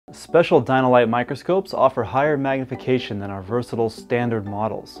Special Dino-Lite microscopes offer higher magnification than our versatile standard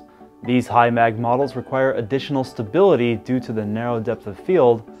models. These high mag models require additional stability due to the narrow depth of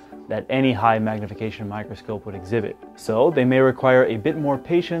field that any high magnification microscope would exhibit. So they may require a bit more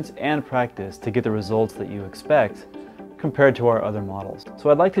patience and practice to get the results that you expect compared to our other models. So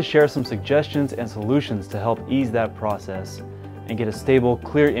I'd like to share some suggestions and solutions to help ease that process and get a stable,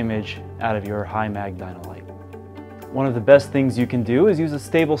 clear image out of your high mag Dino-Lite. One of the best things you can do is use a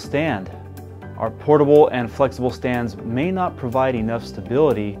stable stand. Our portable and flexible stands may not provide enough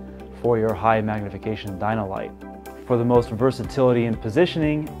stability for your high magnification Dino-Lite. For the most versatility in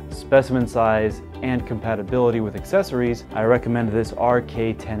positioning, specimen size, and compatibility with accessories, I recommend this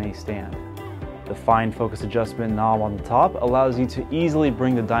RK10A Stand. The fine focus adjustment knob on the top allows you to easily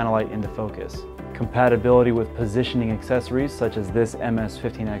bring the Dino-Lite into focus. Compatibility with positioning accessories such as this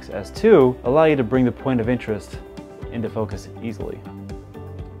MS15X-S2 allow you to bring the point of interest into focus easily.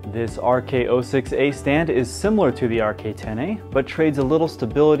 This RKO6A stand is similar to the RK10A, but trades a little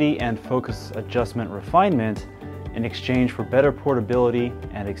stability and focus adjustment refinement in exchange for better portability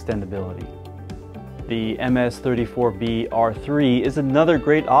and extendability. The MS34B R3 is another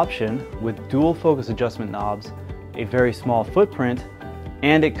great option with dual focus adjustment knobs, a very small footprint,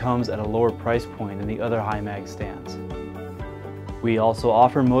 and it comes at a lower price point than the other high mag stands. We also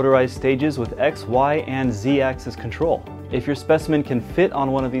offer motorized stages with X, Y, and Z axis control. If your specimen can fit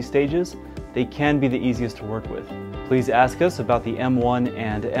on one of these stages, they can be the easiest to work with. Please ask us about the M1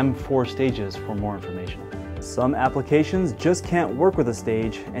 and M4 stages for more information. Some applications just can't work with a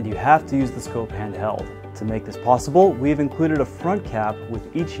stage and you have to use the scope handheld. To make this possible, we've included a front cap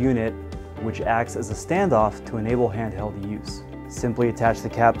with each unit, which acts as a standoff to enable handheld use. Simply attach the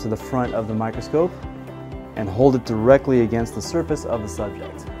cap to the front of the microscope and hold it directly against the surface of the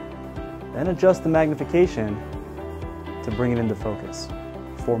subject. Then adjust the magnification to bring it into focus.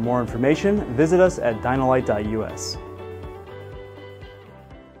 For more information, visit us at dinolite.us.